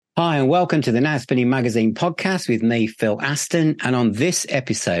Hi, and welcome to the Now Spinning Magazine podcast with me, Phil Aston. And on this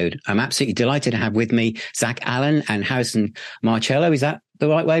episode, I'm absolutely delighted to have with me Zach Allen and Harrison Marcello. Is that the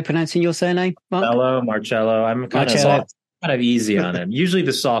right way of pronouncing your surname, Mark? Hello, Marcello. I'm kind of easy on him. Usually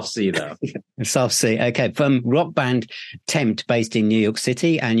the soft C, though. Soft C. Okay. From rock band Tempt, based in New York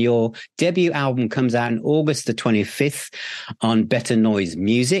City. And your debut album comes out on August the 25th on Better Noise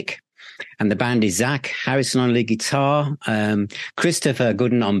Music. And the band is Zach, Harrison on lead guitar, Christopher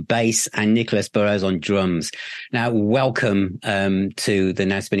Gooden on bass, and Nicholas Burrows on drums. Now, welcome to the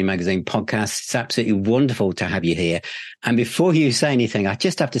Now Spinning Magazine podcast. It's absolutely wonderful to have you here. And before you say anything, I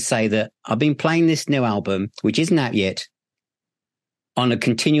just have to say that I've been playing this new album, which isn't out yet, on a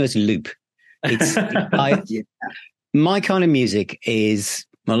continuous loop. It's my kind of music is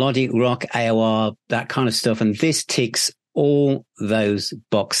melodic rock, AOR, that kind of stuff, and this ticks all those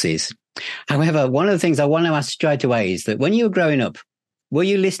boxes. However, one of the things I want to ask straight away is that when you were growing up, were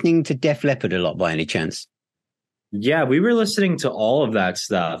you listening to Def Leppard a lot by any chance? Yeah, we were listening to all of that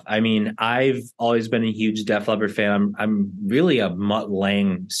stuff. I mean, I've always been a huge Def Leppard fan. I'm really a Mutt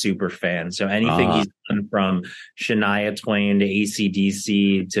Lange super fan. So anything he's done, from Shania Twain to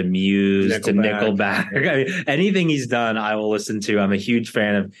AC/DC to Muse to Nickelback, I mean, anything he's done, I will listen to. I'm a huge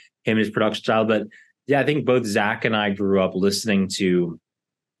fan of him and his production style. But yeah, I think both Zach and I grew up listening to,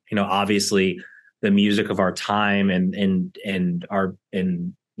 obviously the music of our time and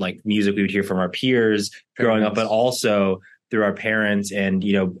like music we would hear from our peers growing up, but also through our parents and,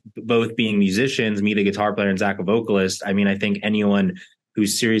 both being musicians, me, the guitar player, and Zach, a vocalist. I mean, I think anyone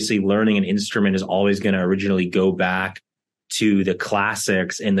who's seriously learning an instrument is always going to originally go back to the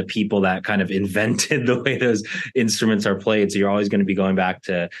classics and the people that kind of invented the way those instruments are played. So you're always going to be going back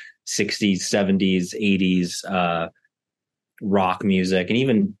to 60s, 70s, 80s, rock music and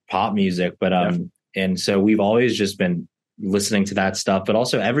even pop music. But, and so we've always just been listening to that stuff, but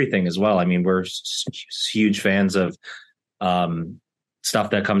also everything as well. I mean, we're huge fans of,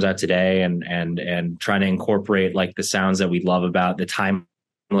 stuff that comes out today and trying to incorporate like the sounds that we love about the timeless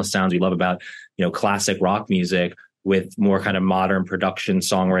sounds we love about, classic rock music with more kind of modern production,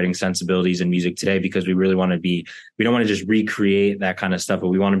 songwriting sensibilities in music today, because we really want to we don't want to just recreate that kind of stuff, but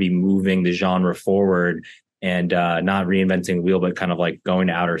we want to be moving the genre forward and not reinventing the wheel, but kind of like going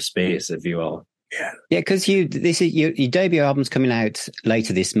to outer space, if you will. Yeah, because your debut album's coming out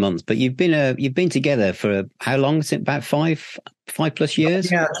later this month, but you've been together for how long? Is it about five plus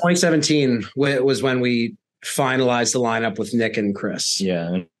years? Yeah, 2017 was when we finalized the lineup with Nick and Chris.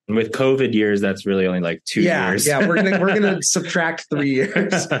 Yeah. And with COVID years, that's really only like 2 years. Yeah, we're gonna subtract 3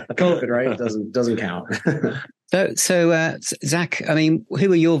 years. COVID, right? Doesn't count. So Zach, I mean,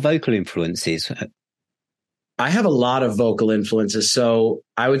 who are your vocal influences? I have a lot of vocal influences. So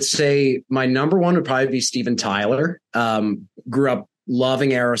I would say my number one would probably be Steven Tyler. Grew up loving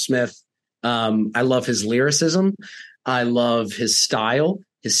Aerosmith. I love his lyricism. I love his style,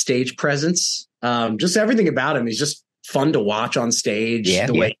 his stage presence, just everything about him. He's just fun to watch on stage.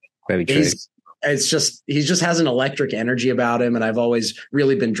 Way very true. He just has an electric energy about him, and I've always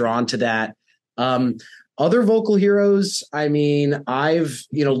really been drawn to that. Other vocal heroes, I mean,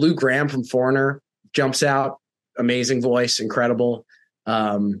 Lou Gramm from Foreigner jumps out. Amazing voice, incredible.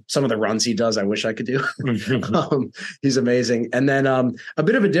 Some of the runs he does, I wish I could do. He's amazing. And then a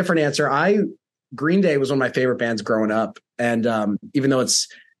bit of a different answer. Green Day was one of my favorite bands growing up. And even though it's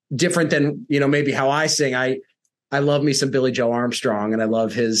different than, maybe how I sing, I love me some Billy Joe Armstrong, and I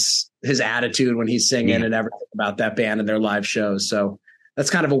love his attitude when he's singing and everything about that band and their live shows. So that's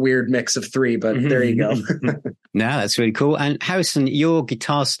kind of a weird mix of three, but there you go. No, that's really cool. And Harrison, your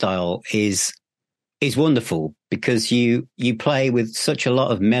guitar style is wonderful because you play with such a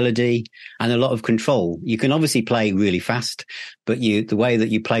lot of melody and a lot of control. You can obviously play really fast, but the way that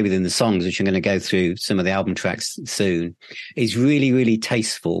you play within the songs, which I'm going to go through some of the album tracks soon, is really, really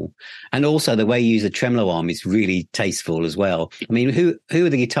tasteful. And also the way you use the tremolo arm is really tasteful as well. I mean, who are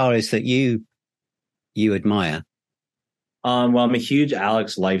the guitarists that you admire? Well, I'm a huge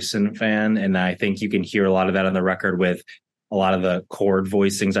Alex Lifeson fan, and I think you can hear a lot of that on the record with a lot of the chord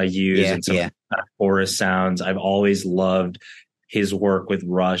voicings I use and some chorus sounds. I've always loved his work with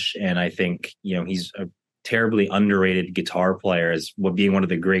Rush, and I think, he's a terribly underrated guitar player as being one of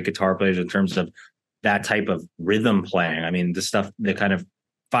the great guitar players in terms of that type of rhythm playing. I mean, the stuff, the kind of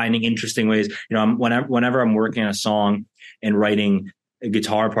finding interesting ways, whenever I'm working on a song and writing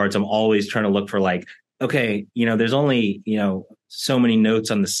guitar parts, I'm always trying to look for like, okay, there's only, so many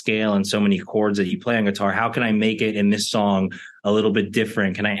notes on the scale and so many chords that you play on guitar. How can I make it in this song a little bit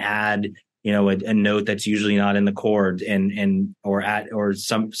different? Can I add, a note that's usually not in the chord or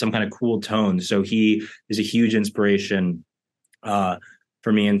some kind of cool tone? So he is a huge inspiration.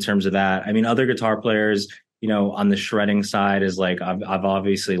 for me in terms of that. I mean, other guitar players, on the shredding side is like, I've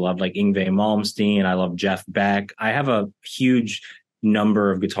obviously loved like Yngwie Malmsteen. I love Jeff Beck. I have a huge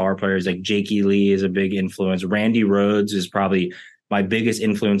number of guitar players, like Jakey Lee is a big influence. Randy Rhoads is probably my biggest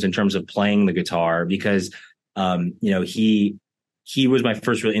influence in terms of playing the guitar, because, he was my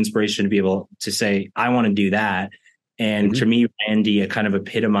first real inspiration to be able to say, I want to do that. And to me, Randy, it kind of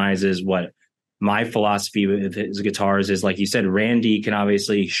epitomizes what my philosophy with his guitars is. Like you said, Randy can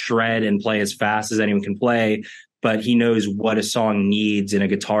obviously shred and play as fast as anyone can play, but he knows what a song needs in a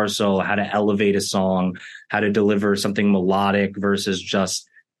guitar solo, how to elevate a song, how to deliver something melodic versus just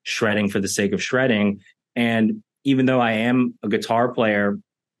shredding for the sake of shredding. And even though I am a guitar player,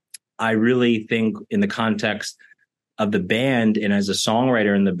 I really think in the context of the band and as a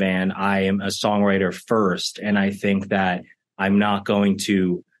songwriter in the band, I am a songwriter first. And I think that I'm not going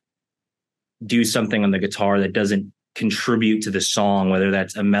to do something on the guitar that doesn't contribute to the song, whether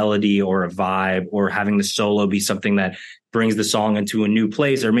that's a melody or a vibe, or having the solo be something that brings the song into a new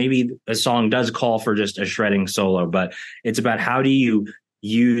place, or maybe a song does call for just a shredding solo. But it's about how do you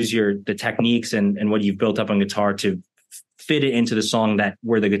use the techniques and what you've built up on guitar to fit it into the song, that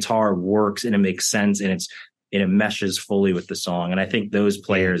where the guitar works and it makes sense and it meshes fully with the song. And I think those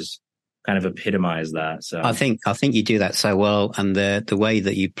players kind of epitomize that. So I think you do that so well, and the way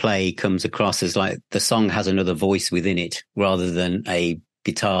that you play comes across as like the song has another voice within it, rather than a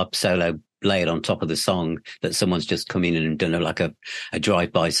guitar solo layered on top of the song that someone's just come in and done like a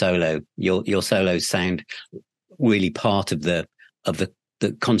drive-by solo. Your solos sound really part of the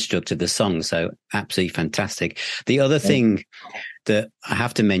construct of the song. So absolutely fantastic. The other thing that I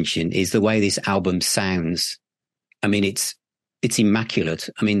have to mention is the way this album sounds. I mean, it's immaculate.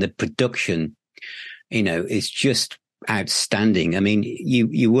 I mean, the production, is just outstanding. I mean,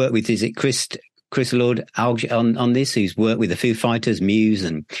 you work with, is it Chris Lord on this, who's worked with the Foo Fighters, Muse,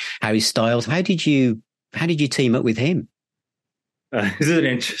 and Harry Styles. How did you team up with him? This is an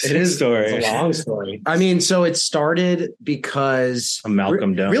interesting story. It's a long story. I mean, so it started because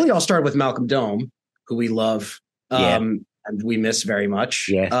Malcolm Dome. Really, all started with Malcolm Dome, who we love, and we miss very much.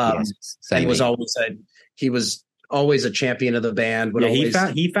 Yes, and he was always a champion of the band.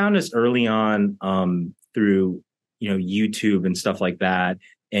 He found us early on through YouTube and stuff like that,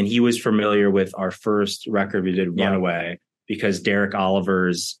 and he was familiar with our first record we did, Runaway, because Derek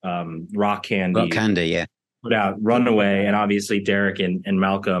Oliver's Rock Candy, put out Runaway, and obviously Derek and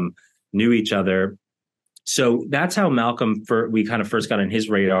Malcolm knew each other. So that's how we kind of first got on his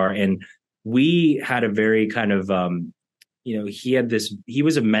radar. And we had a very kind of, he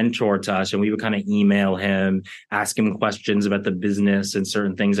was a mentor to us, and we would kind of email him, ask him questions about the business and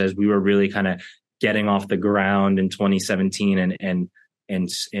certain things as we were really kind of getting off the ground in 2017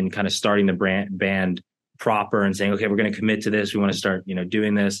 and kind of starting the band proper and saying, okay, we're going to commit to this. We want to start,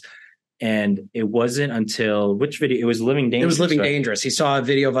 doing this. And it wasn't until which video? It was Living Dangerous. It was Living Dangerous. He saw a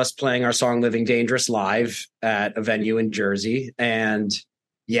video of us playing our song Living Dangerous live at a venue in Jersey. And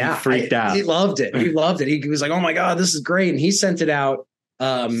he freaked out. He loved it. He was like, oh my God, this is great. And he sent it out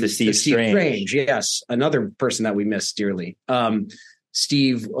to Steve Strange. Yes. Another person that we miss dearly.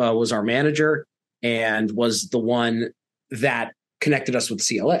 Steve was our manager and was the one that connected us with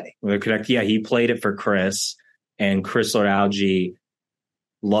CLA. He played it for Chris, and Chris Lord Alge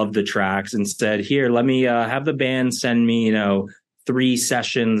loved the tracks and said, here, let me have the band send me, 3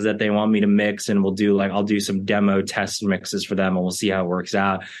 sessions that they want me to mix, and I'll do some demo test mixes for them, and we'll see how it works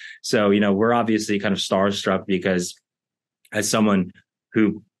out. So, we're obviously kind of starstruck, because as someone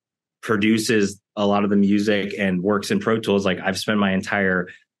who produces a lot of the music and works in Pro Tools, like I've spent my entire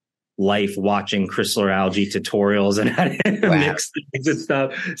life watching Chris Lord Alge tutorials and how to mix things and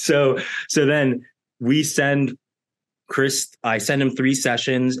stuff. So then I send him 3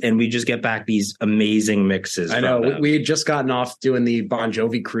 sessions, and we just get back these amazing mixes. I know we had just gotten off doing the Bon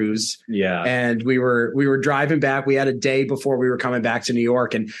Jovi cruise. Yeah. And we were driving back. We had a day before we were coming back to New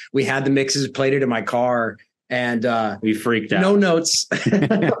York, and we had the mixes, played it in my car, and we freaked out. No notes.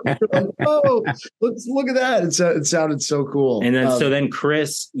 Like, oh, let's look at that. It sounded so cool. And then, then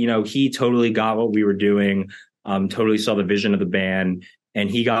Chris, he totally got what we were doing, totally saw the vision of the band. And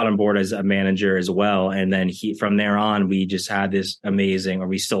he got on board as a manager as well. And then from there on, we just had this amazing, or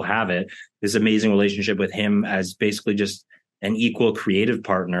we still have this amazing relationship with him as basically just an equal creative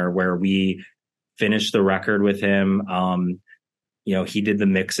partner, where we finished the record with him. He did the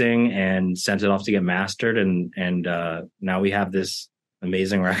mixing and sent it off to get mastered. And now we have this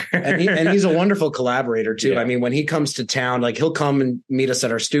amazing record. and he's a wonderful collaborator too. Yeah. I mean, when he comes to town, like he'll come and meet us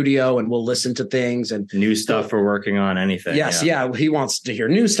at our studio, and we'll listen to things and new stuff we're working on, anything. Yes. Yeah. He wants to hear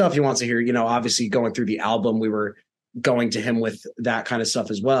new stuff. He wants to hear, obviously going through the album, we were going to him with that kind of stuff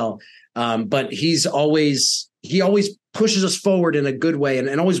as well. But he always pushes us forward in a good way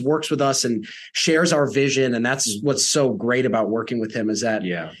and always works with us and shares our vision. And that's what's so great about working with him, is that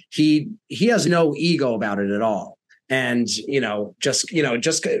he has no ego about it at all. And, just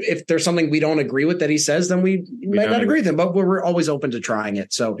if there's something we don't agree with that he says, then we might not agree with him, but we're always open to trying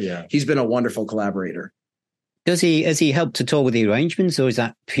it. So he's been a wonderful collaborator. Has he helped at all with the arrangements, or is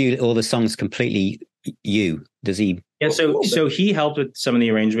that pure, all the songs completely you? Does he? Yeah. So he helped with some of the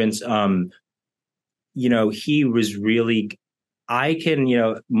arrangements. He was really,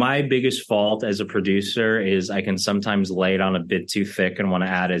 my biggest fault as a producer is I can sometimes lay it on a bit too thick and want to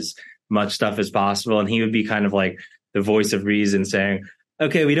add as much stuff as possible. And he would be kind of like the voice of reason, saying,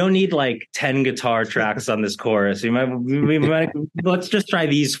 okay, we don't need like 10 guitar tracks on this chorus. We might let's just try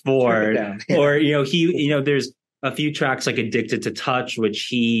these 4. Yeah. Or, there's a few tracks like Addicted to Touch, which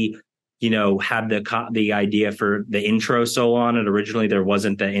he, had the idea for the intro solo on it. Originally, there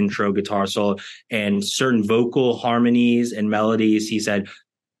wasn't the intro guitar solo, and certain vocal harmonies and melodies. He said,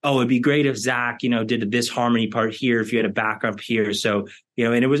 oh, it'd be great if Zach, did this harmony part here, if you had a backup here. So,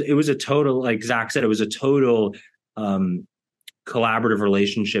 and it was a total, like Zach said, it was a total collaborative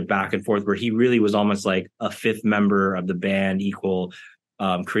relationship back and forth, where he really was almost like a fifth member of the band, equal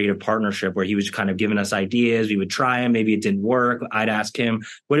creative partnership, where he was kind of giving us ideas. We would try them. Maybe it didn't work. I'd ask him,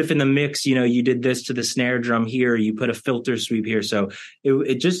 what if in the mix, you did this to the snare drum here, you put a filter sweep here. So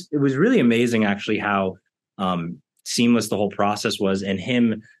it was really amazing actually how seamless the whole process was. And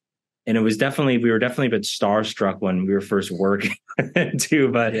we were definitely a bit starstruck when we were first working too,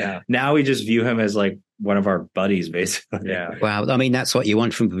 but now we just view him as like one of our buddies, basically. Yeah. Wow. I mean, that's what you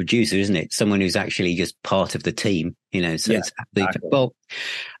want from a producer, isn't it? Someone who's actually just part of the team, so it's exactly. Well,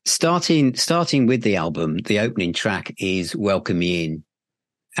 starting with the album, the opening track is Welcome Me In.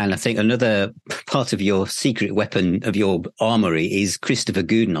 And I think another part of your secret weapon of your armory is Christopher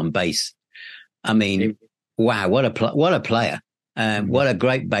Gooden on bass. I mean, wow, what a player. What a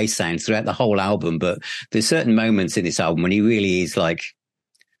great bass sound throughout the whole album. But there's certain moments in this album when he really is like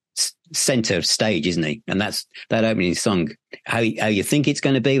center of stage, isn't he? And that's that opening song, how you think it's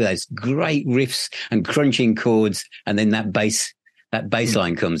going to be, with those great riffs and crunching chords, and then that bass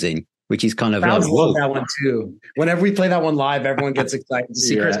line comes in, which is kind of like, love that one too. Whenever we play that one live, everyone gets excited to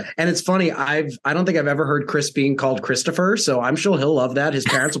see Chris. And it's funny, I don't think I've ever heard Chris being called Christopher, so I'm sure he'll love that. His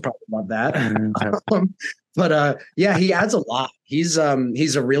parents will probably love that. But he adds a lot. He's a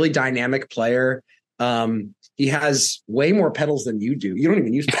really dynamic player. He has way more pedals than you do. You don't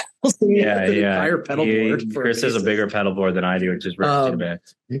even use pedals. Entire pedal board. Chris has a bigger pedal board than I do, which is really bad.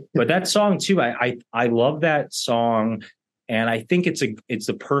 But that song too, I love that song, and I think it's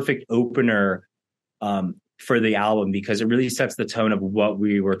a perfect opener for the album, because it really sets the tone of what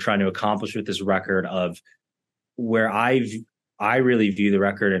we were trying to accomplish with this record, of where I really view the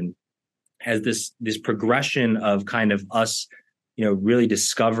record and as this progression of kind of us, really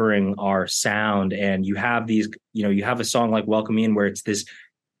discovering our sound. And you have you have a song like Welcome In, where it's this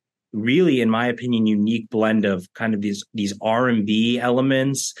really, in my opinion, unique blend of kind of these R&B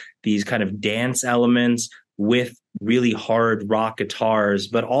elements, these kind of dance elements with really hard rock guitars,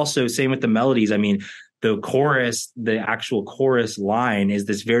 but also same with the melodies. I mean, the actual chorus line is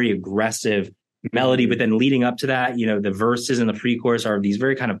this very aggressive melody, but then leading up to that, the verses and the pre-chorus are these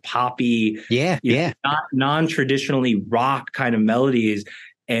very kind of poppy, non-traditionally rock kind of melodies.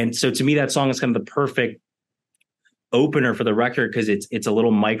 And so to me, that song is kind of the perfect opener for the record, because it's a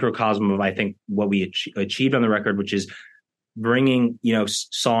little microcosm of, I think, what we achieved on the record, which is bringing,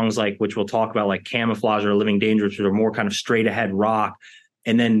 songs like, which we'll talk about, like Camouflage or Living Dangerous, which are more kind of straight ahead rock.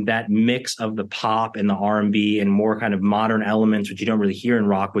 And then that mix of the pop and the R&B and more kind of modern elements, which you don't really hear in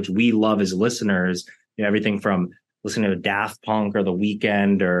rock, which we love as listeners, everything from listening to Daft Punk or The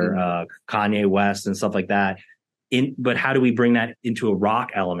Weeknd or Kanye West and stuff like that. But how do we bring that into a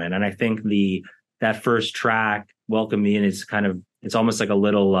rock element? And I think that first track, Welcome Me In, is kind of, it's almost like a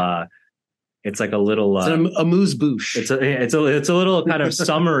little, it's amuse-bouche. It's a little kind of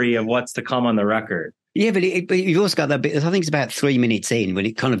summary of what's to come on the record. Yeah, but you've also got that bit. I think it's about 3 minutes in when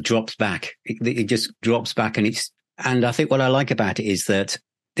it kind of drops back. It just drops back, and I think what I like about it is that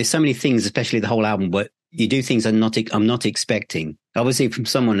there's so many things, especially the whole album, but you do things I'm not expecting. Obviously, from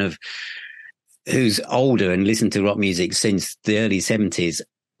someone who's older and listened to rock music since the early 70s,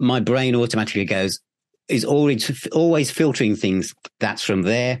 my brain automatically is always filtering things. That's from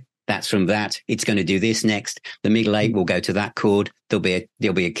there. That's from that. It's going to do this next. The middle eight will go to that chord. There'll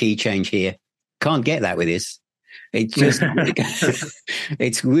be a key change here. Can't get that with this. It just,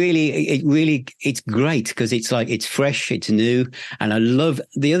 it's great because it's like, it's fresh, it's new. And I love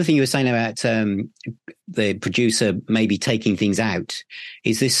the other thing you were saying about the producer maybe taking things out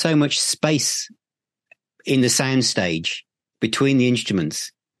is there's so much space in the sound stage between the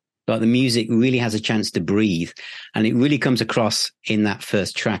instruments. Like the music really has a chance to breathe, and it really comes across in that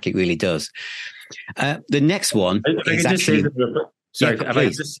first track. It really does. The next one is actually... Sorry, if I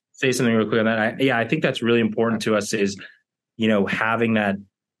could just say something real quick on that. I think that's really important to us is, having that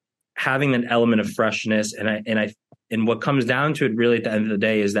element of freshness. And what comes down to it really at the end of the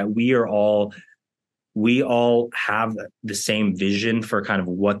day is that we all have the same vision for kind of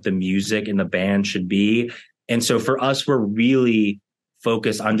what the music in the band should be. And so for us, we're really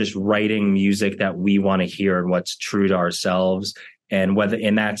focused on just writing music that we want to hear and what's true to ourselves. And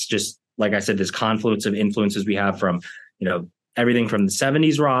that's just, like I said, this confluence of influences we have from, everything from the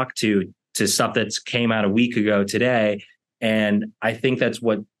 70s rock to stuff that's came out a week ago today. And I think that's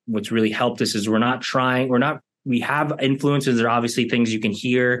what's really helped us is we have influences. There are obviously things you can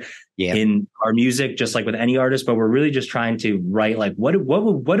hear in our music, just like with any artist, but we're really just trying to write, like, what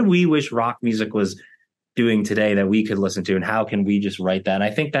do we wish rock music was doing today that we could listen to, and how can we just write that? And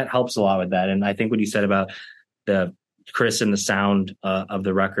I think that helps a lot with that. And I think what you said about the Chris and the sound of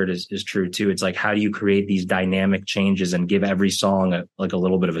the record is true too. It's like, how do you create these dynamic changes and give every song a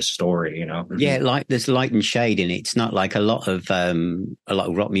little bit of a story, Yeah, like there's light and shade in it. It's not like a lot of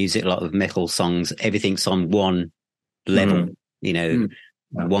rock music, a lot of metal songs. Everything's on one level.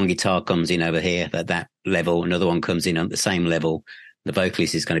 One guitar comes in over here at that level, another one comes in on the same level. The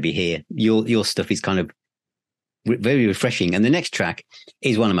vocalist is going to be here. Your stuff is kind of very refreshing. And the next track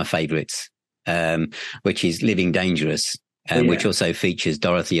is one of my favorites. Which is Living Dangerous, which also features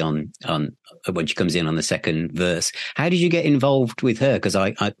Dorothy on when she comes in on the second verse. How did you get involved with her? Because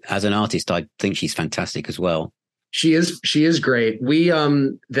I as an artist, I think she's fantastic as well. She is great. We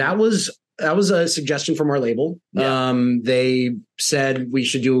that was a suggestion from our label. They said we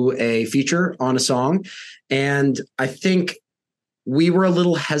should do a feature on a song, and I think we were a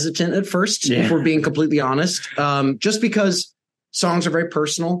little hesitant at first, if we're being completely honest, just because songs are very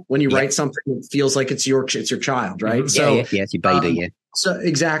personal. When you write something, it feels like it's your child, right? Mm-hmm. It's your baby. So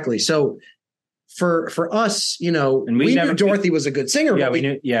exactly. So for us, and we knew Dorothy was a good singer. Yeah, we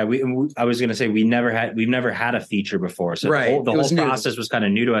knew. Yeah, I was going to say we've never had a feature before, so the whole process was kind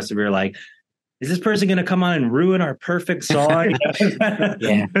of new to us. And we were like, is this person going to come on and ruin our perfect song? Kind of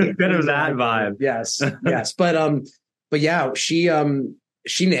that vibe. Yes. But yeah,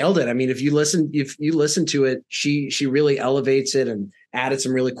 she nailed it. I mean, if you listen to it, she really elevates it and added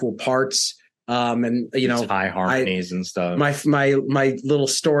some really cool parts. And it's high harmonies and stuff. My little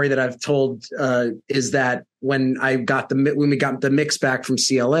story that I've told is that when we got the mix back from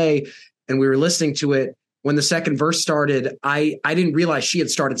CLA and we were listening to it, when the second verse started, I didn't realize she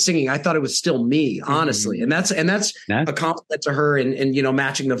had started singing. I thought it was still me, honestly. Mm-hmm. And that's a compliment to her and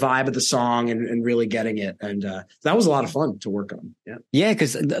matching the vibe of the song and really getting it. And that was a lot of fun to work on. Yeah,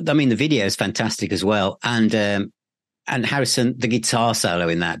 because I mean the video is fantastic as well. And Harrison, the guitar solo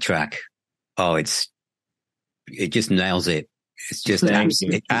in that track, it just nails it. It's just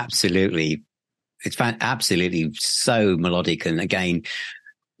absolutely so melodic, and again,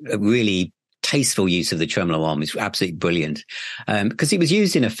 a really tasteful use of the tremolo arm is absolutely brilliant. Because it was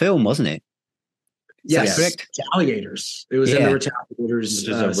used in a film, wasn't it? Yes, correct. Retaliators. It was in the Retaliators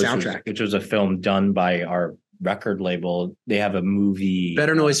soundtrack, which was a film done by our record label. They have a movie,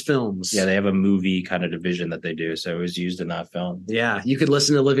 Better Noise Films. Yeah, they have a movie kind of division that they do. So it was used in that film. Yeah, you could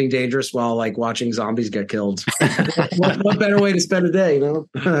listen to Living Dangerous while like watching zombies get killed. what better way to spend a day,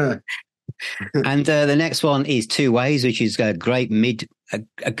 And the next one is Two Ways, which is a great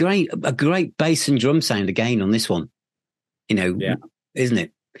a great bass and drum sound again on this one. Isn't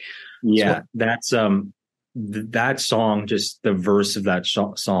it? Yeah, that's that song. Just the verse of that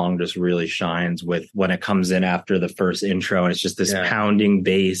song just really shines with when it comes in after the first intro, and it's just this pounding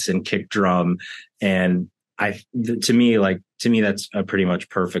bass and kick drum. And to me, that's a pretty much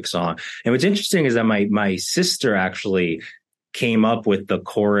perfect song. And what's interesting is that my sister actually came up with the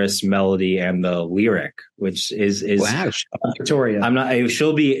chorus melody and the lyric, which is wow. Victoria.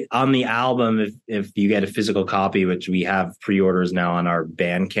 She'll be on the album if you get a physical copy, which we have pre-orders now on our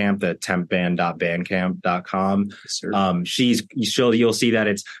Bandcamp, the tempband.bandcamp.com. You'll see that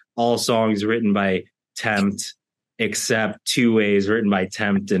it's all songs written by Tempt except Two Ways, written by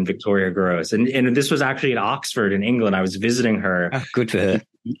Tempt and Victoria Gross. And this was actually at Oxford in England. I was visiting her. Oh, good for her.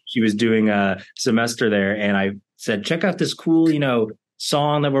 She was doing a semester there, and I said, check out this cool,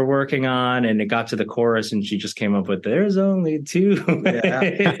 song that we're working on, and it got to the chorus and she just came up with there's only two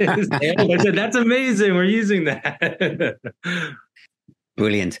ways. I said, that's amazing, we're using that.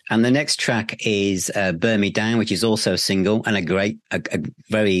 Brilliant. And the next track is Burn Me Down, which is also a single and a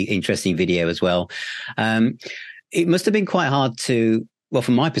very interesting video as well. It must have been quite hard to, well,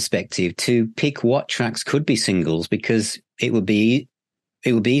 from my perspective, to pick what tracks could be singles, because it would be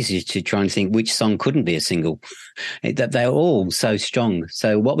easy to try and think which song couldn't be a single. They're all so strong.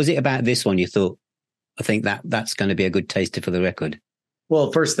 So what was it about this one you thought, I think that's going to be a good taster for the record?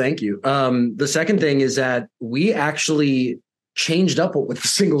 Well, first, thank you. The second thing is that we actually changed up what the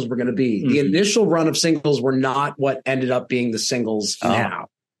singles were going to be. The initial run of singles were not what ended up being the singles now.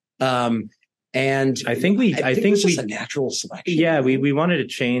 And I think it's just a natural selection. Yeah, we wanted to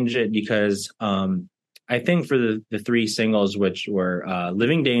change it because I think for the three singles, which were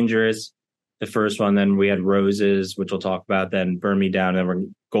Living Dangerous, the first one, then we had Roses, which we'll talk about, then Burn Me Down, and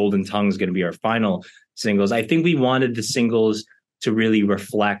then Golden Tongue is going to be our final singles. I think we wanted the singles to really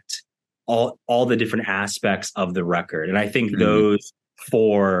reflect all the different aspects of the record. And I think those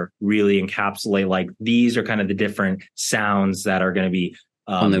four really encapsulate, like, these are kind of the different sounds that are going to be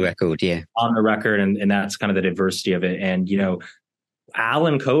on the record. Yeah. On the record. And that's kind of the diversity of it. And,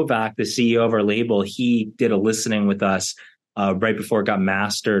 Alan Kovac, the CEO of our label, he did a listening with us right before it got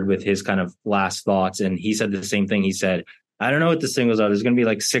mastered with his kind of last thoughts. And he said the same thing. He said, I don't know what the singles are. There's going to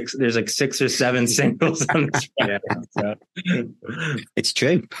be there's 6 or 7 singles on this record. So. It's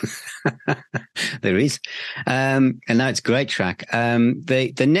true. There is. And that's a great track.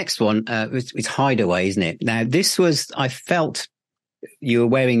 The next one is Hideaway, isn't it? Now, this was, I felt you were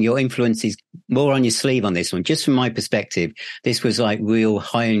wearing your influences more on your sleeve on this one. Just from my perspective, this was like real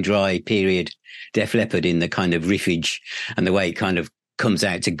high and dry period Def Leppard in the kind of riffage and the way it kind of comes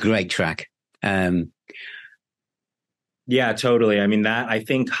out. It's a great track. Yeah, totally. I mean, I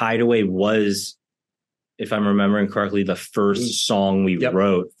think Hideaway was, if I'm remembering correctly, the first song we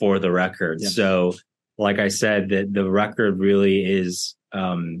wrote for the record. Yep. So like I said, the record really is,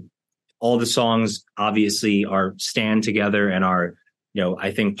 all the songs obviously stand together and are,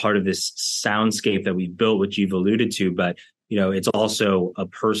 I think part of this soundscape that we've built, which you've alluded to, but, it's also a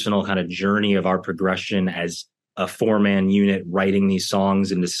personal kind of journey of our progression as a 4-man unit, writing these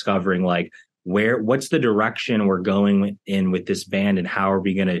songs and discovering like, what's the direction we're going in with this band, and how are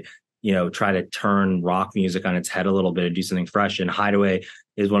we going to, try to turn rock music on its head a little bit and do something fresh. And Hideaway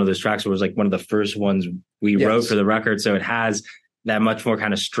is one of those tracks where it was like one of the first ones we wrote for the record. So it has that much more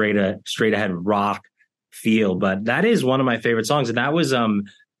kind of straight ahead rock feel. But that is one of my favorite songs. And that was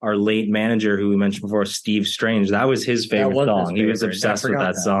our late manager who we mentioned before, Steve Strange. That was his favorite song. He was obsessed with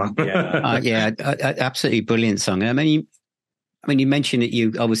that song. Yeah, absolutely brilliant song. I mean, you mentioned that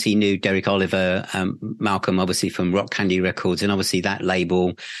you obviously knew Derek Oliver, Malcolm, obviously from Rock Candy Records, and obviously that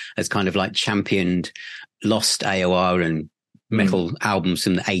label has kind of like championed lost AOR and metal albums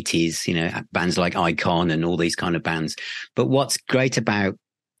from the 80s, bands like Icon and all these kind of bands. But what's great about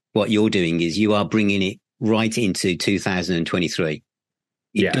what you're doing is you are bringing it right into 2023.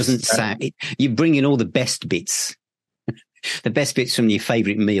 It doesn't sound, you bring in all the best bits. The best bits from your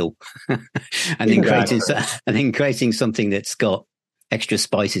favorite meal and then creating something that's got extra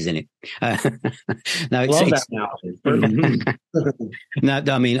spices in it. No,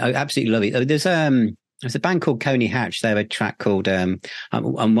 I mean, I absolutely love it. There's a band called Coney Hatch. They have a track called and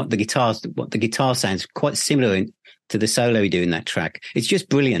what the guitar sounds quite similar to the solo we do in that track. It's just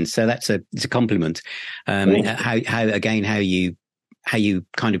brilliant. So it's a compliment. How you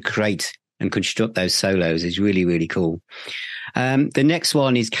kind of create and construct those solos is really, really cool. The next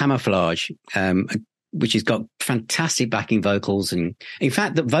one is Camouflage, which has got fantastic backing vocals. And in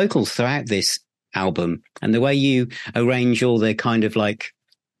fact, the vocals throughout this album and the way you arrange all the kind of like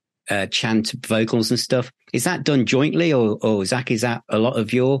chant vocals and stuff, is that done jointly or Zach, is that a lot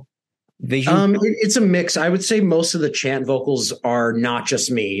of your vision? It's a mix. I would say most of the chant vocals are not just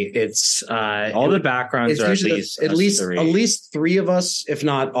me. It's all the backgrounds are at least 3 of us, if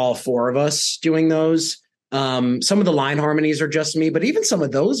not all 4 of us doing those. Some of the line harmonies are just me, but even some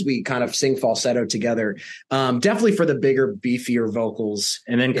of those we kind of sing falsetto together. Definitely for the bigger, beefier vocals,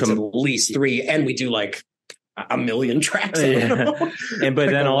 and then it's at least 3, and we do like a million tracks. And but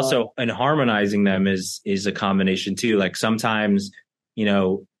then also, and harmonizing them is a combination too. Like sometimes,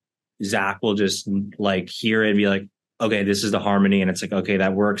 Zach will just like hear it and be like, okay, this is the harmony. And it's like, okay,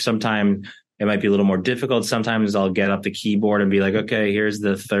 that works. Sometimes it might be a little more difficult. Sometimes I'll get up the keyboard and be like, okay, here's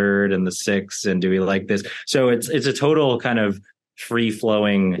the 3rd and the 6th. And do we like this? So it's a total kind of free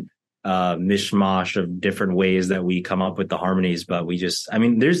flowing mishmash of different ways that we come up with the harmonies. But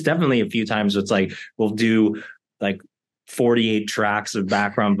there's definitely a few times it's like, we'll do like 48 tracks of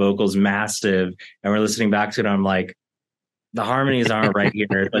background vocals, massive, and we're listening back to it. I'm like, the harmonies aren't right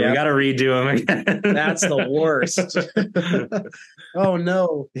here. Like, we got to redo them again. That's the worst. Oh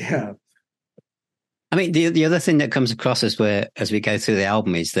no. Yeah. I mean, the other thing that comes across as we go through the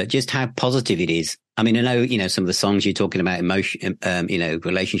album is that just how positive it is. I mean, I know, you know, some of the songs you're talking about emotion, you know,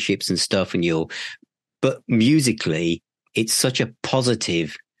 relationships and stuff, but musically, it's such a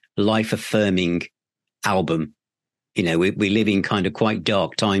positive, life affirming album. You know, we live in kind of quite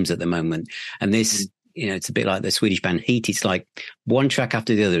dark times at the moment. And this, you know, it's a bit like the Swedish band Heat. It's like one track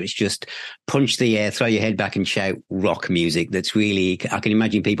after the other. It's just punch the air, throw your head back and shout rock music. That's really, I can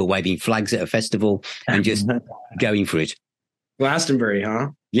imagine people waving flags at a festival and just going for it. Glastonbury,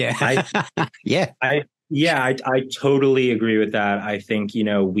 huh? Yeah. I totally agree with that. I think, you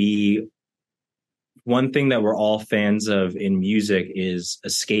know, one thing that we're all fans of in music is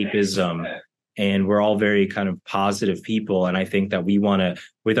escapism. And we're all very kind of positive people. And I think that we want to,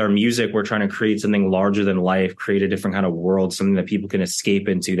 with our music, we're trying to create something larger than life, create a different kind of world, something that people can escape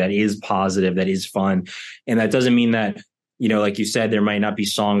into, that is positive, that is fun. And that doesn't mean that, you know, like you said, there might not be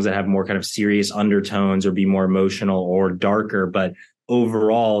songs that have more kind of serious undertones or be more emotional or darker. But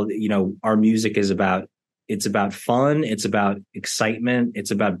overall, you know, our music is about, it's about fun. It's about excitement.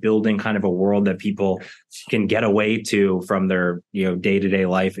 It's about building kind of a world that people can get away to from their, you know, day-to-day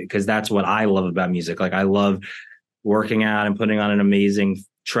life. Because that's what I love about music. Like, I love working out and putting on an amazing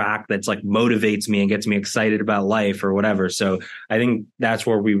track that's like motivates me and gets me excited about life or whatever. So I think that's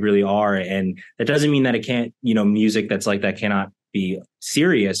where we really are. And that doesn't mean that it can't, you know, music that's like that cannot be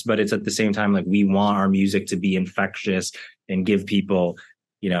serious, but it's at the same time, like, we want our music to be infectious and give people,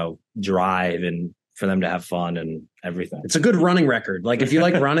 you know, drive and for them to have fun and everything. It's a good running record. Like, if you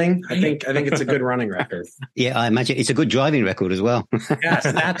like running, I think it's a good running record. Yeah, I imagine it's a good driving record as well. Yes,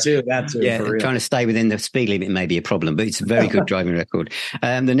 that too. Yeah, for real. Trying to stay within the speed limit may be a problem, but it's a very good driving record.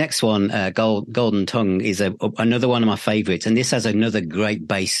 The next one, Golden Tongue, is another one of my favorites, and this has another great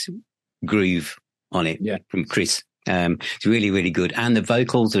bass groove on it from Chris. It's really, really good, and the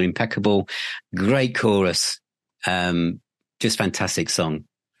vocals are impeccable. Great chorus, just fantastic song.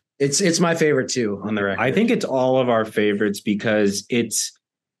 It's my favorite too on the record. I think it's all of our favorites because it's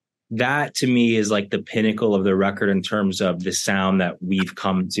that, to me, is like the pinnacle of the record in terms of the sound that we've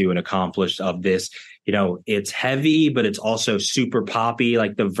come to and accomplished of this. You know, it's heavy, but it's also super poppy.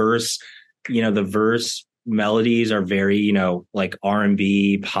 Like the verse melodies are very, you know, like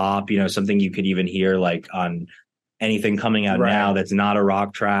R&B pop, you know, something you could even hear like on anything coming out now that's not a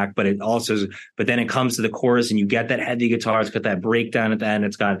rock track, but then it comes to the chorus and you get that heavy guitar. It's got that breakdown at the end.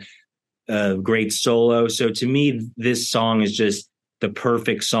 It's got a great solo. So to me, this song is just the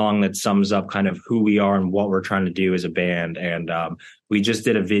perfect song that sums up kind of who we are and what we're trying to do as a band. And we just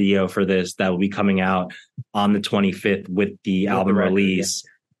did a video for this that will be coming out on the 25th with the album release.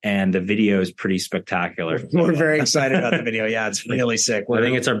 And the video is pretty spectacular. We're very excited about the video. Yeah, it's really sick. I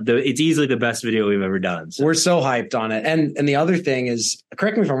think it's easily the best video we've ever done. So. We're so hyped on it. And the other thing is,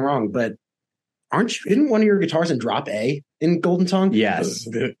 correct me if I'm wrong, but isn't one of your guitars in drop A in Golden Tongue? Yes.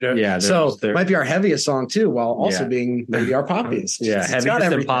 Yeah. So it might be our heaviest song too, while also being maybe our poppiest. Yeah, heaviest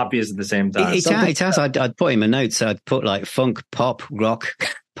and poppiest at the same time. It has. I'd put in my notes. I'd put like funk, pop, rock,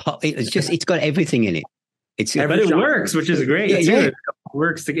 pop. It's got everything in it. But it works, which is great. It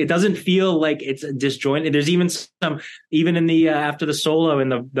works. It doesn't feel like it's disjointed. There's even in the after the solo in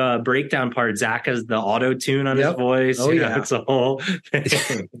the breakdown part, Zach has the auto tune on his voice. Oh yeah, it's a whole.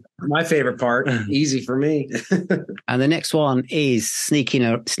 My favorite part, easy for me. And the next one is sneaking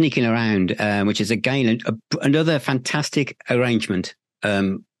around, which is again another fantastic arrangement.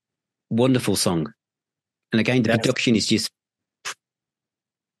 Wonderful song, and again the production is just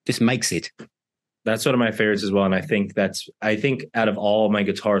makes it. That's one of my favorites as well. And I think out of all of my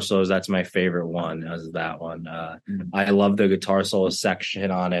guitar solos, that's my favorite one, is that one. I love the guitar solo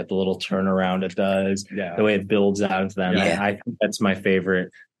section on it, the little turnaround it does, the way it builds out into that. Yeah. I think that's my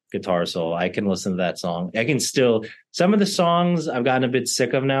favorite guitar solo. I can listen to that song. I can still, some of the songs I've gotten a bit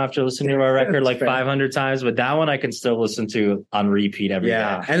sick of now after listening to our record like 500 times, but that one I can still listen to on repeat every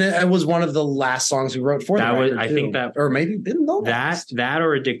day. And it was one of the last songs we wrote for that. I think that, or maybe didn't know that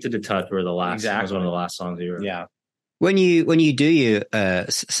or Addicted to Touch were the last. Exactly. Was one of the last songs we wrote. Yeah. When you do your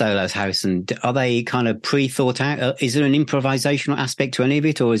solos, Harrison, are they kind of pre-thought out? Is there an improvisational aspect to any of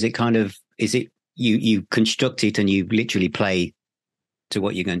it, or is it you construct it and you literally play to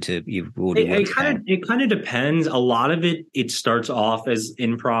what you're going to, you've already it kind of depends. A lot of it starts off as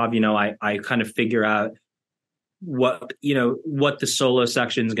improv. You know, I kind of figure out what what the solo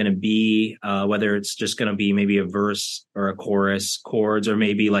section is going to be, whether it's just going to be maybe a verse or a chorus, chords, or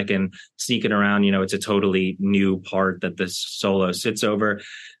maybe like in Sneaking Around, it's a totally new part that the solo sits over.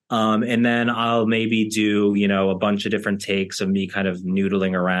 And then I'll maybe do a bunch of different takes of me kind of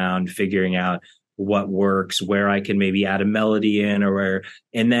noodling around, figuring out what works, where I can maybe add a melody in,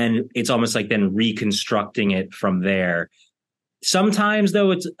 and then it's almost like then reconstructing it from there. Sometimes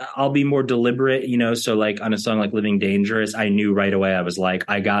though, I'll be more deliberate, so like on a song like Living Dangerous, I knew right away, I was like,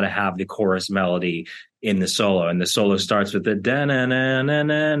 I got to have the chorus melody in the solo, and the solo starts with the da na na na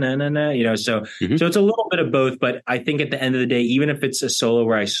na na na na, so so it's a little bit of both. But I think at the end of the day, even if it's a solo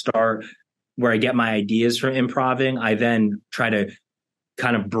where I get my ideas from improving, I then try to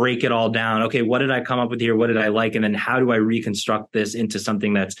kind of break it all down. Okay, what did I come up with here? What did I like? And then how do I reconstruct this into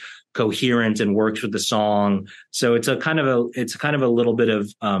something that's coherent and works with the song? So it's kind of a little bit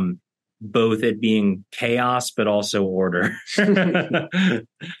of both it being chaos but also order.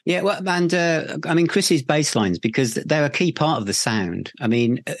 Yeah, well, and I mean Chris's bass lines, because they're a key part of the sound. I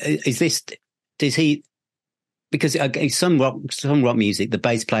mean, does he? Because some rock music, the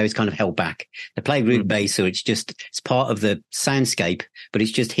bass player is kind of held back. They play root bass, so it's part of the soundscape, but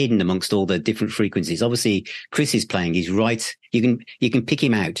it's just hidden amongst all the different frequencies. Obviously, Chris is playing. He's right. You can pick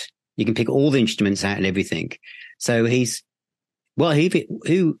him out. You can pick all the instruments out and everything. So who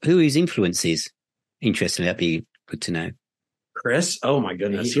his influence is. Interestingly, that'd be good to know. Chris? Oh my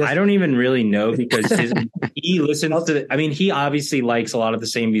goodness. I don't even really know, because he listens to he obviously likes a lot of the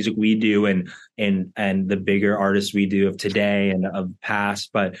same music we do and the bigger artists we do of today and of past,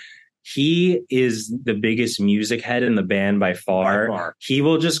 but he is the biggest music head in the band by far. He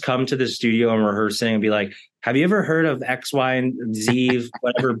will just come to the studio and rehearsing and be like, have you ever heard of X, Y, and Z,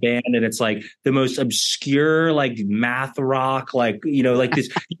 whatever band? And it's like the most obscure, like math rock, like this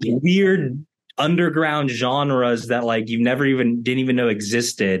weird underground genres that like you didn't even know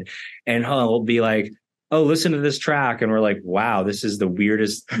existed, and he'll be like, oh, listen to this track, and we're like, wow, this is the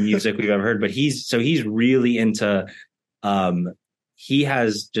weirdest music we've ever heard. But he's really into he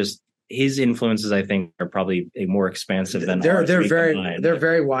has just his influences, I think, are probably more expansive than they're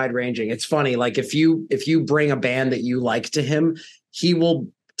very wide ranging. It's funny, like if you bring a band that you like to him, he will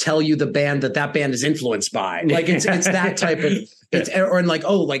tell you the band that band is influenced by. Like it's that type of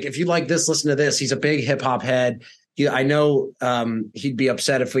if you like this, listen to this. He's a big hip hop head. I know he'd be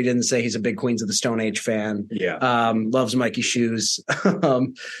upset if we didn't say he's a big Queens of the Stone Age fan. Yeah. Loves Mikey Shoes.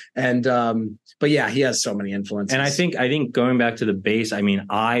 But yeah, he has so many influences. And I think going back to the bass,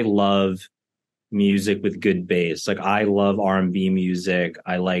 I love music with good bass. Like I love R&B music.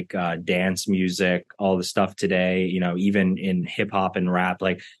 I like dance music, all the stuff today, even in hip hop and rap.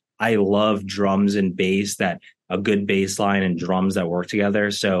 Like I love drums and bass, that a good bass line and drums that work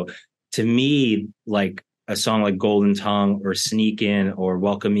together. So to me, like a song like Golden Tongue or Sneak In or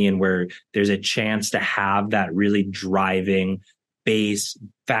Welcome Me In, where there's a chance to have that really driving bass,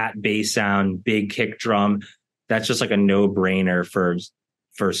 fat bass sound, big kick drum, that's just like a no-brainer for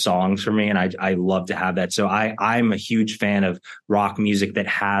songs for me. And I love to have that. So I'm a huge fan of rock music that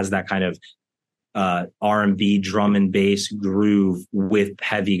has that kind of R&B drum and bass groove with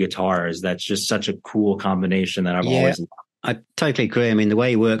heavy guitars. That's just such a cool combination that I've always loved. I totally agree. The way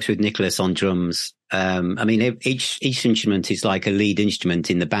he works with Nicholas on drums, each instrument is like a lead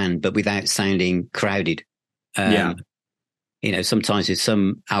instrument in the band, but without sounding crowded. Sometimes with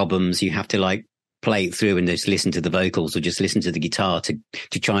some albums you have to like play it through and just listen to the vocals or just listen to the guitar to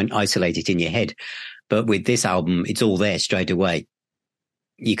try and isolate it in your head. But with this album, it's all there straight away.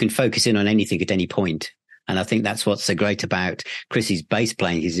 You can focus in on anything at any point. And I think that's what's so great about Chris's bass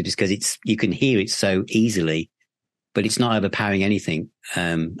playing, is because you can hear it so easily, but it's not overpowering anything.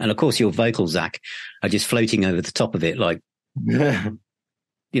 And of course your vocals, Zach, are just floating over the top of it. Like,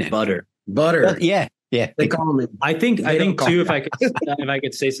 butter. Yeah. They call me. I think too, if I could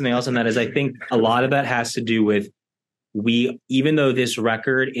say something else on that, is I think a lot of that has to do with even though this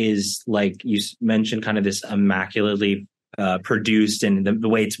record is, like you mentioned, kind of this immaculately produced and the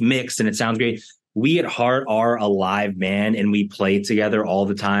way it's mixed and it sounds great, we at heart are a live band and we play together all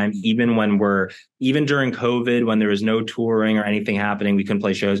the time. Even during COVID, when there was no touring or anything happening, we couldn't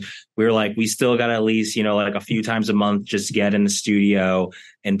play shows. We were like, we still got to at least, like a few times a month, just get in the studio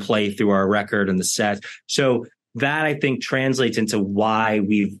and play through our record and the set. So that I think translates into why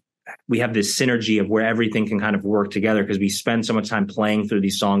we have this synergy of where everything can kind of work together, because we spend so much time playing through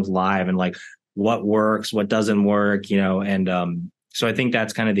these songs live and like what works, what doesn't work, and so I think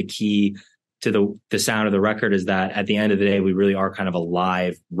that's kind of the key to the sound of the record, is that at the end of the day, we really are kind of a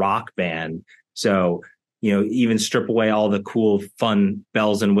live rock band. So even strip away all the cool, fun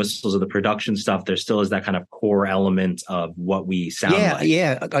bells and whistles of the production stuff, there still is that kind of core element of what we sound like.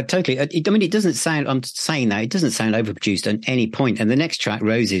 Yeah, I totally. It doesn't sound, I'm saying that, it doesn't sound overproduced at any point. And the next track,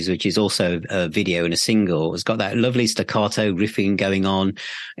 Roses, which is also a video and a single, has got that lovely staccato riffing going on,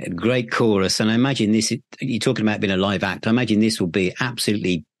 a great chorus. And I imagine this, you're talking about being a live act, I imagine this will be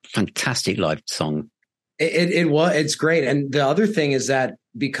absolutely fantastic live song. It's great. And the other thing is that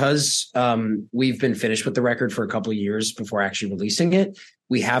because we've been finished with the record for a couple of years before actually releasing it,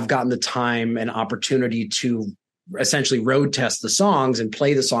 we have gotten the time and opportunity to essentially road test the songs and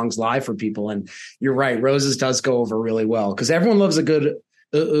play the songs live for people. And you're right, Roses does go over really well because everyone loves a good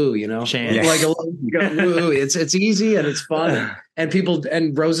chant. Like it's easy and it's fun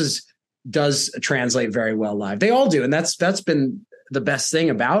and Roses does translate very well live. They all do, and that's been the best thing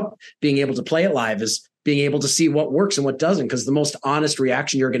about being able to play it live is being able to see what works and what doesn't, because the most honest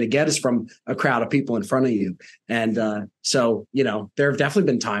reaction you're going to get is from a crowd of people in front of you. And so, there have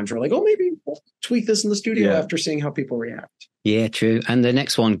definitely been times where like, oh, maybe we'll tweak this in the studio after seeing how people react. Yeah, true. And the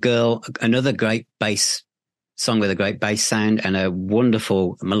next one, Girl, another great bass song with a great bass sound and a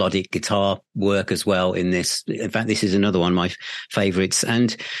wonderful melodic guitar work as well in this. In fact, this is another one of my favorites.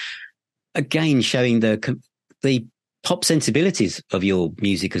 And again, showing the pop sensibilities of your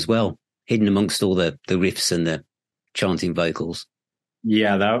music as well, hidden amongst all the riffs and the chanting vocals.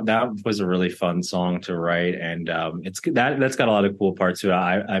 Yeah, that was a really fun song to write, and that's got a lot of cool parts to it.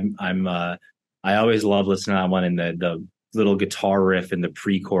 I always love listening to that one, and the little guitar riff in the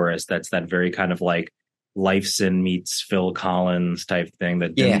pre-chorus. That's that very kind of like Lifeson meets Phil Collins type thing.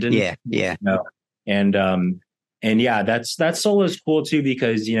 And yeah, that solo is cool too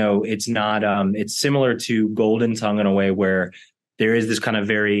because it's not it's similar to Golden Tongue in a way where there is this kind of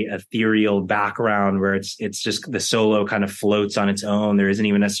very ethereal background where it's just the solo kind of floats on its own. There isn't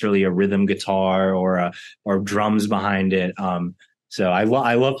even necessarily a rhythm guitar or drums behind it. So I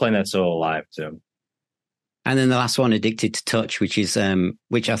love playing that solo live too. And then the last one, Addicted to Touch, which is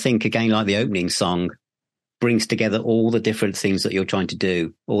which I think again, like the opening song, brings together all the different things that you're trying to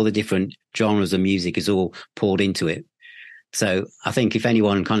do, all the different genres of music is all poured into it. So I think if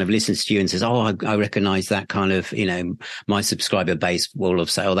anyone kind of listens to you and says, oh, I recognize that kind of, my subscriber base will have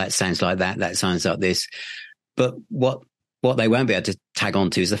said, oh, that sounds like that sounds like this. But what they won't be able to tag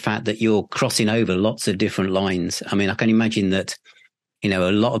on to is the fact that you're crossing over lots of different lines. I mean, I can imagine that,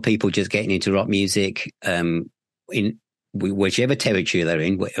 a lot of people just getting into rock music, in whichever territory they're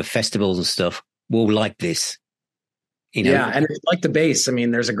in, festivals and stuff, will like this. Yeah, and it's like the bass. I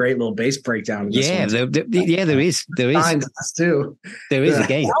mean, there's a great little bass breakdown. In this one. There is. Shines us too. There is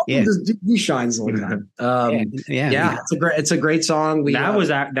again. Yeah, he shines all the time. Yeah. It's a great song. Now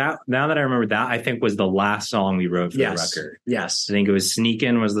that I remember that, I think was the last song we wrote for the record. Yes, I think it was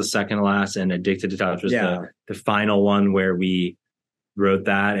Sneakin' was the second last, and Addicted to Touch was the final one where we wrote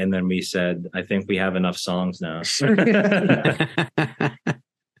that, and then we said, I think we have enough songs now.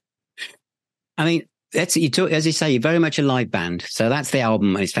 I mean, as you say, you're very much a live band. So that's the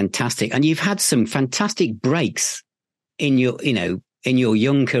album, and it's fantastic. And you've had some fantastic breaks in your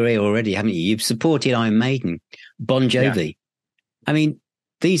young career already, haven't you? You've supported Iron Maiden, Bon Jovi. Yeah. I mean,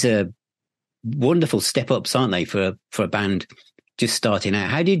 these are wonderful step ups, aren't they, for a band just starting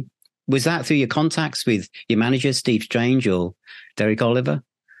out? Was that through your contacts with your manager, Steve Strange or Derek Oliver?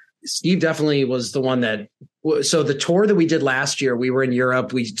 Steve definitely was the one that. So the tour that we did last year, we were in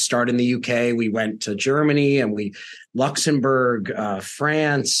Europe. We started in the UK. We went to Germany and Luxembourg,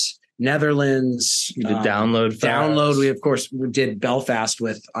 France, Netherlands. We did Download. We of course did Belfast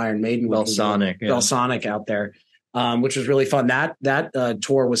with Iron Maiden. Belsonic out there, which was really fun. That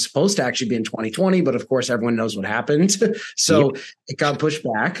tour was supposed to actually be in 2020, but of course everyone knows what happened, so it got pushed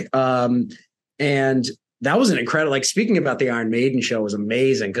back. And that was an incredible, like speaking about the Iron Maiden show was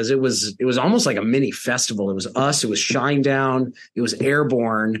amazing because it was almost like a mini festival. It was us, it was Shinedown, it was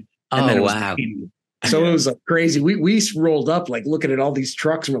Airborne. And then wow. So it was like crazy. We rolled up like looking at all these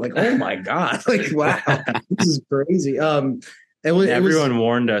trucks and we're like, oh my God, like, wow, this is crazy. Everyone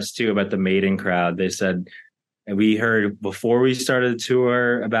warned us too about the Maiden crowd. They said, and we heard before we started the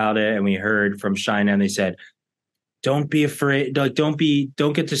tour about it, and we heard from Shinedown, they said, don't be afraid. Like, don't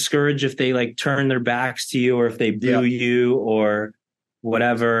get discouraged if they like turn their backs to you or if they boo you or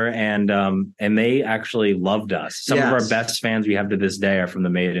whatever. And they actually loved us. Some of our best fans we have to this day are from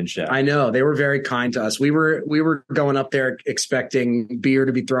the Maiden show. I know, they were very kind to us. We were going up there expecting beer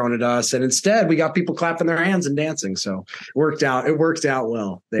to be thrown at us, and instead we got people clapping their hands and dancing. So it worked out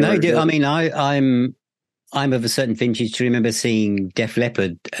well. I mean, I'm I'm of a certain vintage to remember seeing Def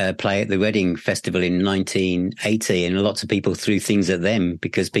Leppard play at the Reading Festival in 1980, and lots of people threw things at them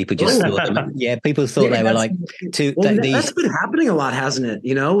because people just thought them, people thought they were like too. That's been happening a lot, hasn't it?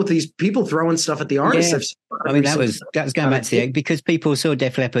 You know, with these people throwing stuff at the artists. Yeah. I mean, that was going back to because people saw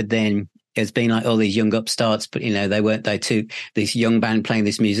Def Leppard then as being like all these young upstarts, but they weren't this young band playing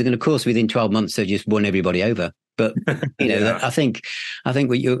this music, and of course within 12 months they just won everybody over. But I think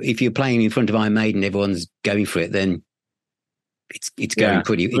if you're playing in front of Iron Maiden, everyone's going for it, then it's going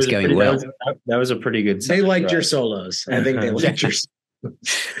going well. That was a pretty good. They liked your solos. I think they liked your.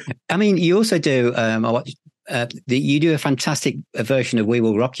 I mean, you also do. You do a fantastic version of "We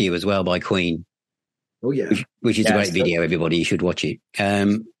Will Rock You" as well by Queen. Oh yeah, which is a great video. Everybody, you should watch it. I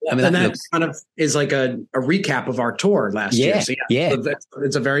mean, that kind of is like a recap of our tour last year. So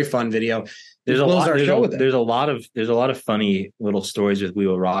it's a very fun video. There's a lot of funny little stories with "We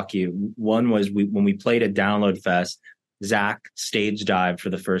Will Rock You." One was when we played at Download Fest. Zach stage dived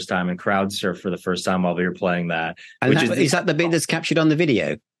for the first time and crowd surfed for the first time while we were playing that. And is that the bit that's captured on the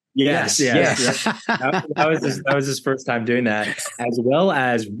video? Yes. That was his first time doing that, as well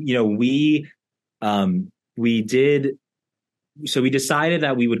as we did. So we decided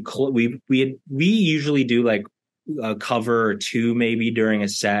that we would we usually do like a cover or two maybe during a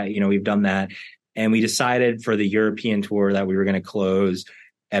set. We've done that, and we decided for the European tour that we were going to close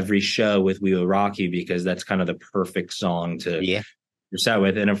every show with "We Will Rock You" because that's kind of the perfect song to set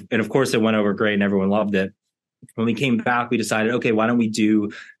with, and of course it went over great and everyone loved it. When we came back, we decided, okay, why don't we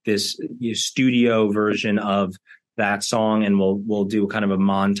do this studio version of that song, and we'll do kind of a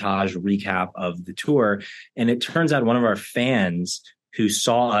montage recap of the tour. And it turns out one of our fans who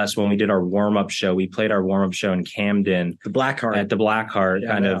saw us when we did our warm-up show, we played our warm-up show in Camden, at the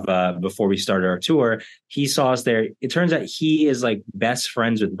Blackheart, before we started our tour. He saw us there. It turns out he is like best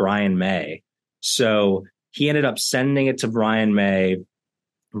friends with Brian May. So he ended up sending it to Brian May.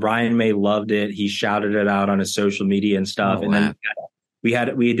 Brian May loved it. He shouted it out on his social media and stuff. Then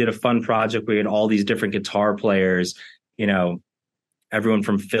we did a fun project. We had all these different guitar players, everyone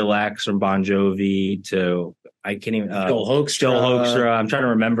from Phil X from Bon Jovi to I can't even Joel Hoekstra. I'm trying to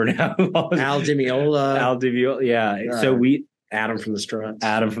remember now. Al Di Meola. Yeah. So Adam from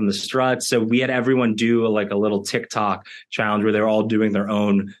the Struts. So we had everyone do like a little TikTok challenge where they were all doing their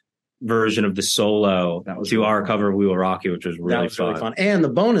own version of the solo to our cover of "We Will Rock You," which was really fun. And the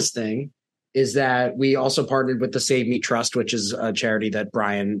bonus thing is that we also partnered with the Save Me Trust, which is a charity that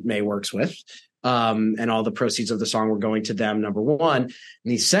Brian May works with. And all the proceeds of the song were going to them, number one. And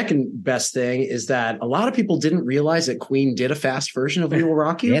the second best thing is that a lot of people didn't realize that Queen did a fast version of "We Will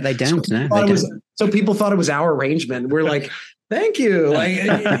Rock You." Yeah, they don't. So people thought it was our arrangement. We're like, thank you. Like,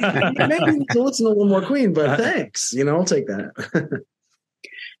 maybe we need to listen to a little more Queen, but thanks. I'll take that.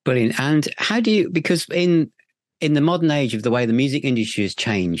 Brilliant. And how do you, because in the modern age of the way the music industry has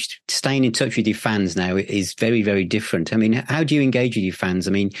changed, staying in touch with your fans now is very, very different. I mean, how do you engage with your fans?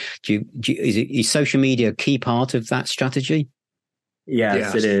 I mean, is social media a key part of that strategy?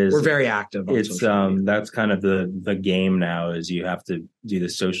 Yes, it is. We're very active. It's that's kind of the game now, is you have to do the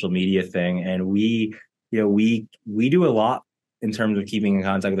social media thing, and we do a lot in terms of keeping in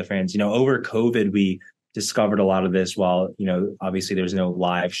contact with the fans. Over COVID, we discovered a lot of this while, obviously there's no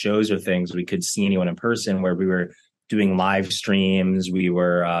live shows or things we could see anyone in person, where we were doing live streams. We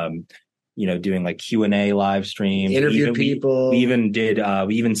were, doing like Q&A live streams. Interviewed people. We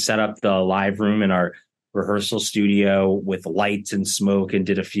even set up the live room in our rehearsal studio with lights and smoke, and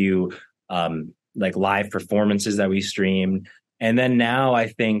did a few like live performances that we streamed. And then now I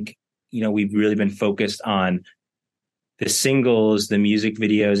think, we've really been focused on the singles, the music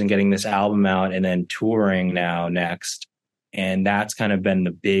videos, and getting this album out, and then touring now next. And that's kind of been the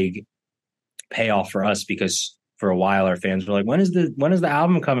big payoff for us, because for a while our fans were like, when is the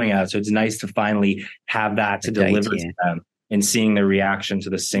album coming out? So it's nice to finally have that to deliver to them, and seeing the reaction to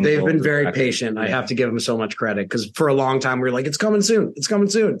the single. They've been very patient. I have to give them so much credit, because for a long time we were like, it's coming soon.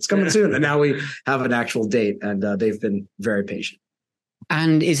 And now we have an actual date, and they've been very patient.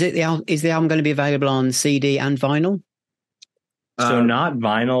 And is the album going to be available on CD and vinyl? So not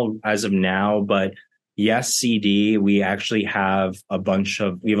vinyl as of now, but yes, CD. We actually have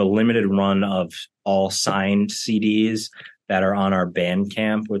we have a limited run of all signed CDs that are on our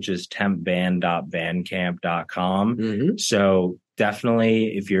Bandcamp, which is temptband.bandcamp.com. Mm-hmm. So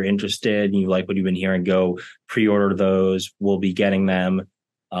definitely, if you're interested and you like what you've been hearing, go pre-order those. We'll be getting them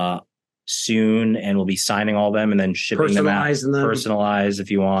soon, and we'll be signing all them and then shipping them out. Personalized if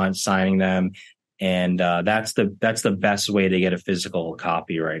you want, signing them. And that's the best way to get a physical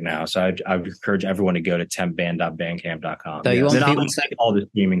copy right now. So I would encourage everyone to go to temptband.bandcamp.com. So you want people to all the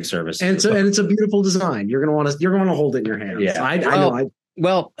streaming services, and it's a beautiful design. You're gonna want to hold it in your hands. Yeah. I know.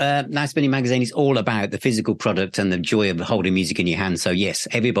 Well, Nice Spinning Magazine is all about the physical product and the joy of holding music in your hands. So yes,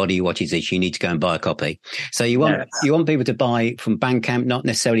 everybody who watches this, you need to go and buy a copy. So you want people to buy from Bandcamp, not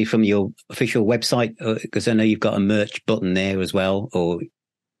necessarily from your official website, because I know you've got a merch button there as well. Or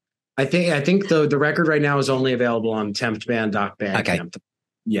I think the record right now is only available on temptband.bandcamp. Okay.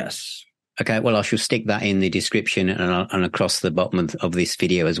 Yes. Okay, well, I shall stick that in the description and across the bottom of this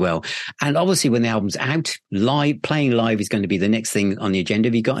video as well. And obviously, when the album's out, playing live is going to be the next thing on the agenda.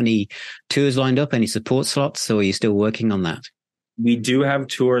 Have you got any tours lined up, any support slots, or are you still working on that? We do have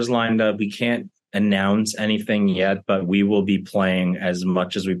tours lined up. We can't announce anything yet, but we will be playing as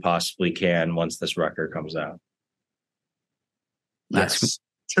much as we possibly can once this record comes out. Yes.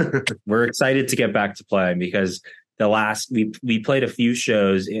 We're excited to get back to playing because we played a few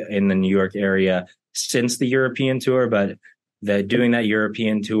shows in the New York area since the European tour, but doing that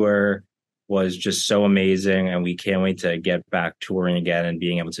European tour was just so amazing, and we can't wait to get back touring again and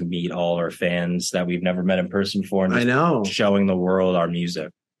being able to meet all our fans that we've never met in person before. And I know, showing the world our music.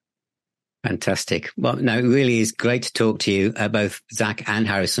 Fantastic. Well, no, it really is great to talk to you, both Zach and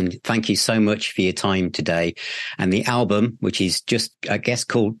Harrison. Thank you so much for your time today. And the album, which is just, I guess,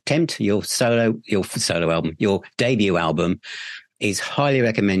 called Tempt, your solo album, your debut album, is highly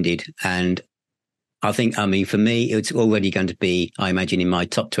recommended. And I mean, for me, it's already going to be, I imagine, in my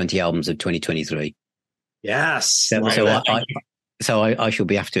top 20 albums of 2023. Yes. So I shall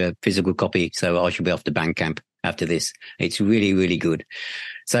be after a physical copy. So I shall be off to Bandcamp after this. It's really, really good.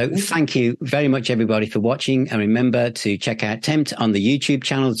 So thank you very much, everybody, for watching. And remember to check out Tempt on the YouTube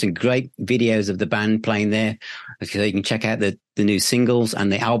channel. There's some great videos of the band playing there. So you can check out the new singles.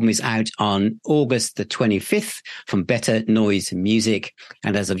 And the album is out on August the 25th from Better Noise Music.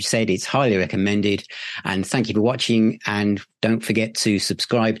 And as I've said, it's highly recommended. And thank you for watching. And don't forget to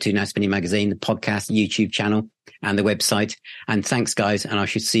subscribe to Nice Spinning Magazine, the podcast, YouTube channel, and the website. And thanks, guys. And I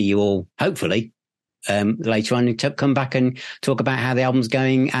should see you all, hopefully, later on, to come back and talk about how the album's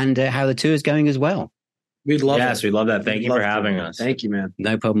going and how the tour's going as well. We'd love it. Yes, we'd love that. Thank you for having us. Thank you, man.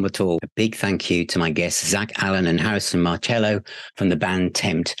 No problem at all. A big thank you to my guests, Zach Allen and Harrison Martello from the band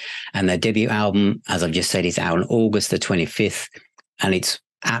Tempt. And their debut album, as I've just said, is out on August the 25th. And it's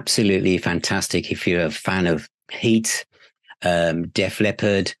absolutely fantastic if you're a fan of Heat, Def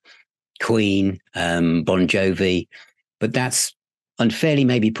Leppard, Queen, Bon Jovi. But that's unfairly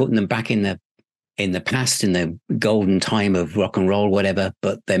maybe putting them back in the past, in the golden time of rock and roll, whatever,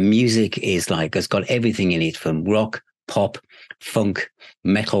 but their music is has got everything in it, from rock, pop, funk,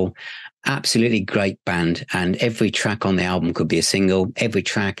 metal. Absolutely great band. And every track on the album could be a single. Every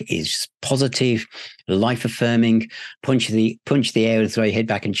track is positive, life affirming, punch the air and throw your head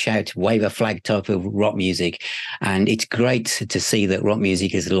back and shout, wave a flag type of rock music. And it's great to see that rock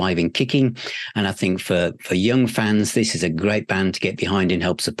music is alive and kicking. And I think for young fans, this is a great band to get behind and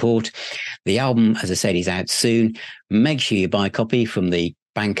help support. The album, as I said, is out soon. Make sure you buy a copy from the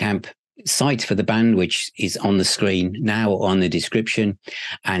Bandcamp site for the band, which is on the screen now or on the description.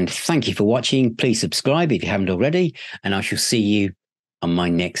 And thank you for watching. Please subscribe if you haven't already, and I shall see you on my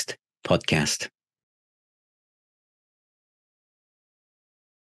next podcast.